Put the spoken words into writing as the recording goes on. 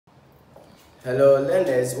Hello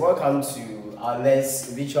learners, welcome to our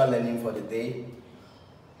next virtual learning for the day.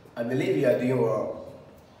 I believe you are doing well.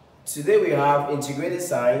 Today we have integrated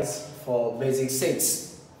science for basic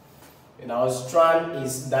 6. And our strand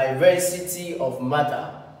is diversity of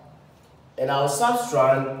matter. And our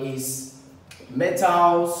substrand is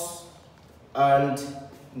metals and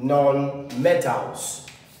non-metals.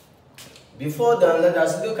 Before then, let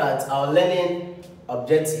us look at our learning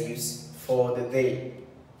objectives for the day.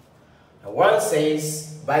 And one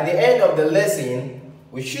says, by the end of the lesson,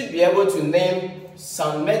 we should be able to name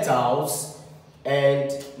some metals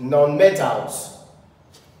and non-metals,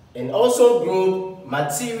 and also group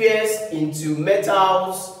materials into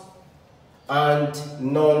metals and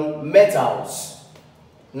non-metals.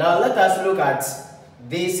 Now let us look at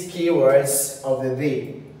these keywords of the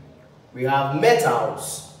day. We have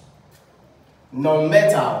metals,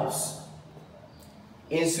 non-metals,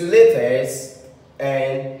 insulators,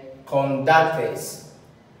 and conductors.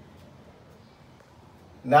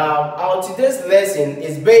 Now, our today's lesson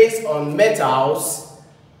is based on metals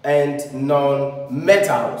and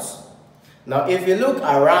non-metals. Now, if you look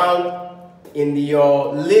around in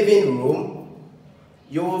your living room,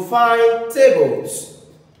 you will find tables,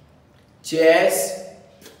 chairs,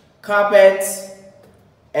 carpets,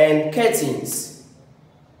 and curtains.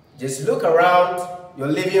 Just look around your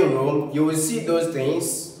living room, you will see those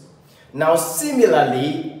things. Now,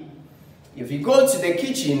 similarly, if you go to the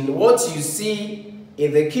kitchen, what you see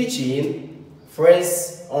in the kitchen,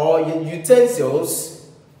 first, or utensils,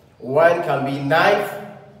 one can be knife,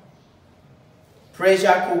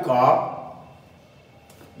 pressure cooker.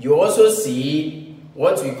 You also see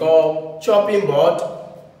what we call chopping board.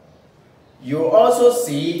 You also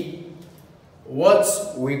see what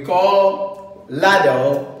we call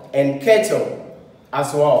ladle and kettle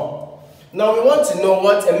as well. Now we want to know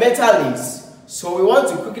what a metal is. So we want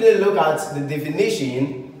to quickly look at the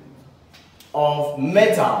definition of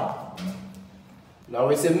metal. Now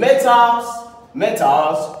we say metals,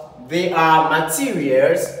 they are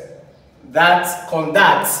materials that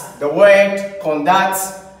conduct, the word conduct,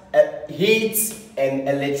 heat and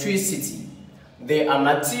electricity. They are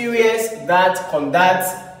materials that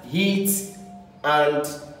conduct heat and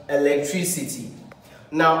electricity.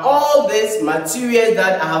 Now all these materials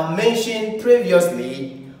that I have mentioned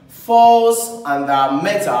previously falls under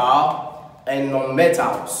metal and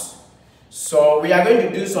non-metals. So we are going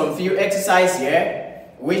to do some few exercises here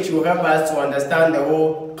which will help us to understand the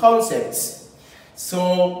whole concept.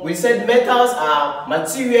 So we said metals are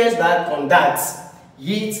materials that conduct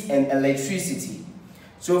heat and electricity.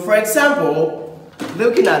 So for example,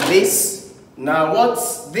 looking at this, now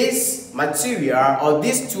what's this material or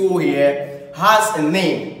this tool here has a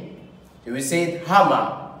name. We say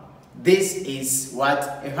hammer. This is what?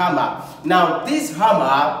 A hammer. Now this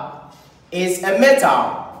hammer is a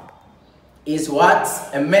metal. Is what?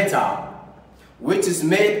 A metal, which is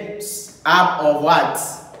made up of what?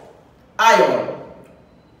 Iron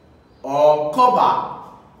or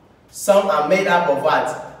copper. Some are made up of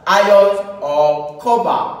what? Iron or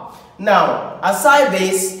copper. Now aside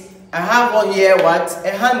this, I have on here what? A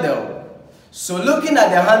handle. So looking at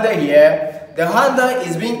the handle here, the handle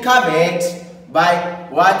is being covered by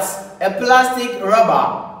what? A plastic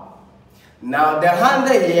rubber. Now the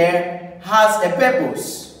handle here has a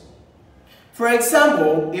purpose. For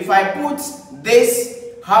example, if I put this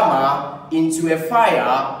hammer into a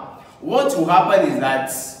fire, what will happen is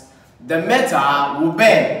that the metal will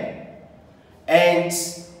burn and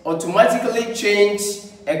automatically change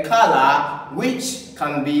a color which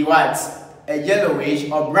can be what? A yellowish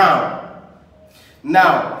or brown.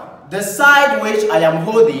 Now the side which I am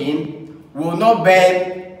holding will not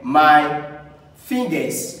burn my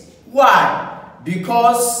fingers. Why?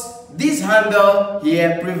 Because this handle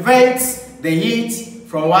here prevents the heat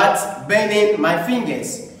from what? Burning my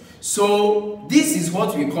fingers. So this is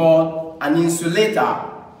what we call an insulator.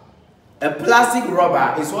 A plastic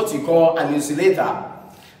rubber is what we call an insulator.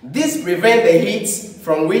 This prevents the heat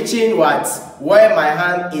from reaching what? Where my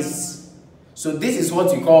hand is. So this is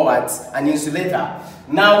what we call what? An insulator.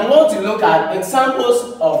 Now we want to look at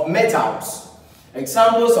examples of metals.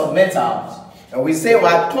 Examples of metals. And we say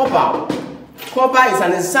what? Copper. Copper is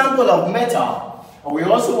an example of metal. And we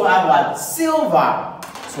also have what? Silver.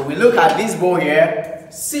 So we look at this bowl here.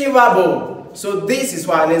 Silver bowl. So this is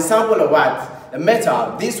what? An example of what? A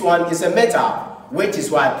metal. This one is a metal, which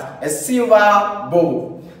is what? A silver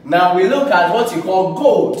bowl. Now we look at what you call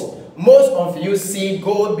gold. Most of you see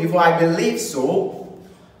gold before, I believe so.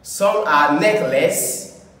 Some are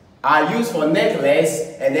necklace, are used for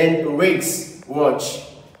necklace, and then rings. Watch,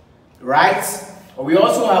 right? We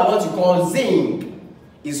also have what you call zinc.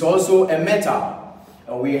 is also a metal.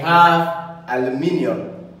 And we have aluminium,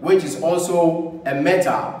 which is also a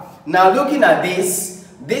metal. Now looking at this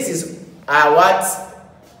is what?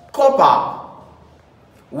 Copper,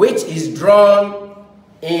 which is drawn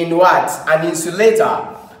in what? An insulator.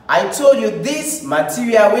 I told you this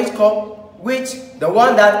material, which the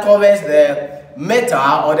one that covers the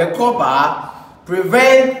metal or the copper,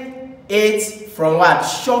 prevent it from what?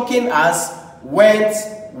 Shocking us when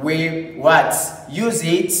we what? Use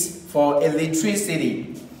it for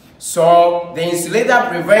electricity. So the insulator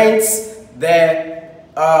prevents the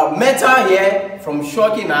metal here from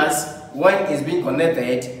shocking us when it's being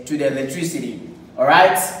connected to the electricity.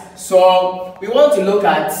 Alright, so we want to look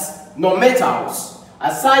at non-metals.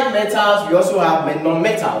 Aside metals, we also have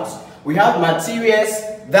non-metals. We have materials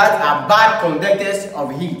that are bad conductors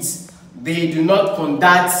of heat. They do not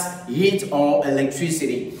conduct heat or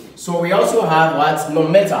electricity. So we also have what?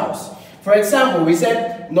 Non-metals. For example, we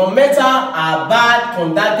said non-metals are bad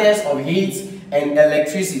conductors of heat and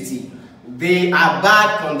electricity. They are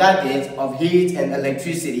bad conductors of heat and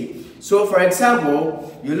electricity. So for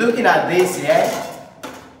example, you're looking at this here.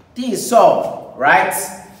 This is saw, right?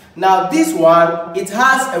 Now this one, it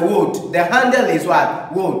has a wood. The handle is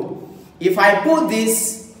what? Wood. If I put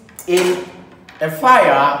this in a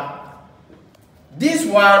fire, this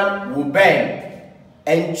one will burn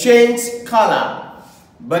and change color,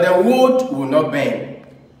 but the wood will not burn.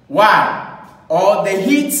 Why? Or the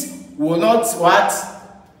heat will not what?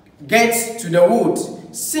 Get to the wood.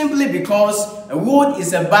 Simply because a wood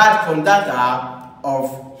is a bad conductor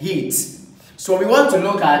of heat. So we want to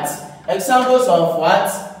look at examples of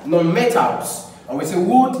what? Non-metals. And we say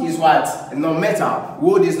wood is what? A non-metal.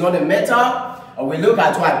 Wood is not a metal. And we look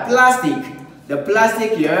at what? Plastic. The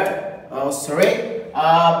plastic here,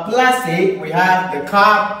 plastic, we have the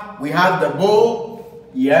cup, we have the bowl.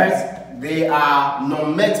 Yes, they are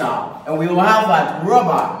non-metal. And we will have what?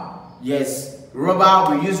 Rubber. Yes,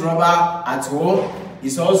 rubber, we use rubber at home.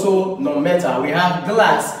 It's also non-metal. We have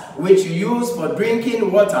glass, which you use for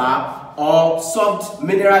drinking water or soft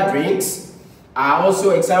mineral drinks, are also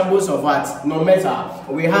examples of what? Non-metal.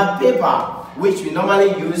 We have paper, which we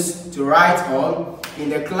normally use to write on in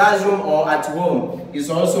the classroom or at home. It's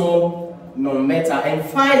also non-metal. And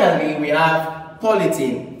finally, we have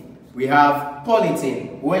polythene. We have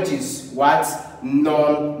polythene, which is what?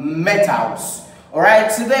 Non-metals.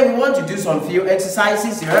 Alright, today we want to do some few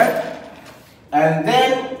exercises here. And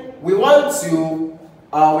then we want to,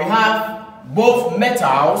 we have both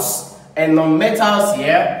metals and non-metals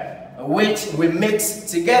here, which we mix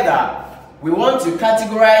together. We want to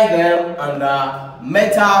categorize them under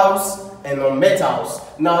metals and non-metals.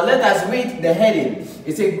 Now let us read the heading.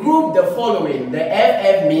 It's a group the following. The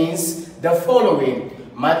FF means the following: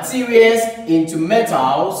 materials into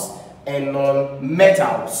metals and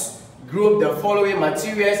non-metals. Group the following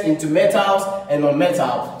materials into metals and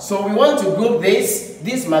non-metals. So we want to group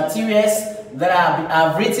these materials that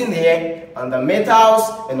I've written here under metals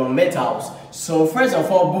and non-metals. So first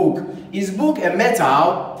of all, book. Is book a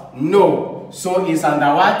metal? No. So it's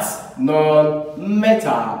under what?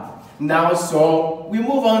 Non-metal. Now, so we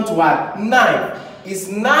move on to what? Knife. Is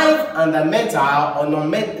knife under metal or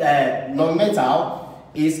non-metal?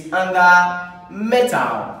 Is under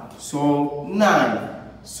metal. So knife.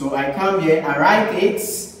 So I come here, I write it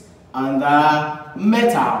under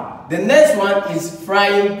metal. The next one is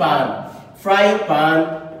frying pan. Frying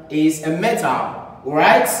pan is a metal,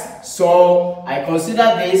 right? So I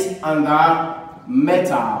consider this under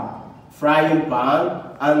metal. Frying pan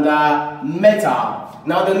under metal.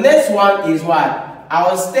 Now the next one is what?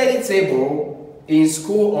 Our study table in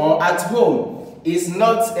school or at home is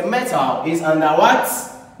not a metal. It's under what?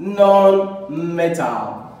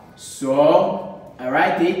 Non-metal. So I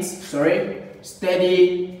write it,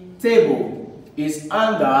 study table is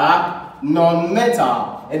under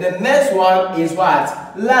non-metal. And the next one is what?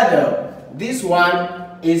 Ladder. This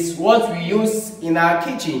one is what we use in our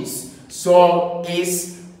kitchens. So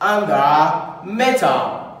it's under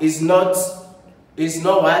metal. It's not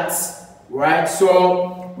what? Right?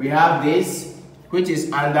 So we have this, which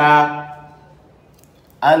is under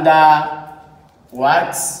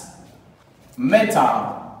what?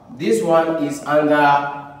 Metal. This one is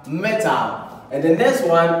under metal. And the next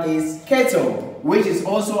one is kettle, which is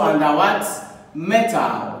also under what?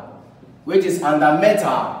 Metal. Which is under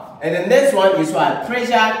metal. And the next one is what?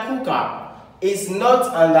 Pressure cooker. It's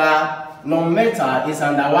not under non-metal. It's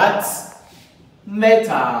under what?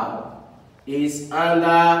 Metal. It's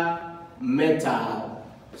under metal.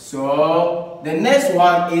 So the next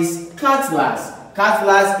one is cutlass.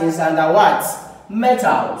 Cutlass is under what?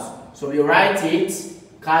 Metals. So we write it.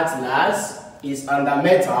 Cutlass is under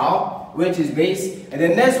metal, which is base. And the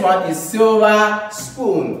next one is silver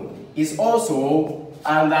spoon, is also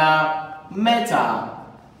under metal.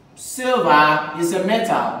 Silver is a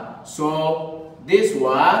metal, so this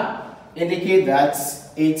one indicates that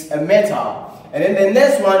it's a metal. And then the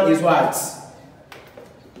next one is what?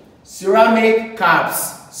 Ceramic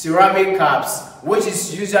cups, which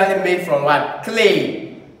is usually made from what?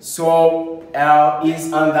 Clay. So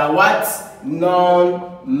is under what?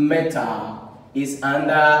 Non-metal. Is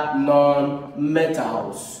under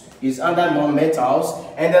non-metals. Is under non-metals.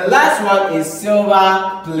 And the last one is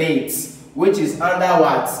silver plate, which is under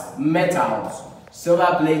what? Metals.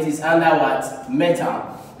 Silver plate is under what?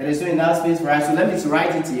 Metal. There is no enough space for us, so let me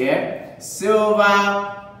write it here.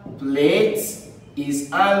 Silver plate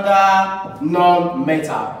is under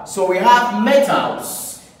non-metal. So we have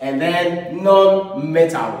metals and then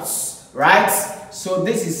non-metals, right? So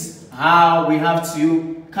this is how we have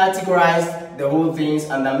to categorize the whole things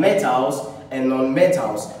under metals and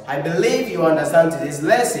non-metals. I believe you understand today's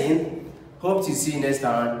lesson. Hope to see you next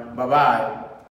time. Bye-bye.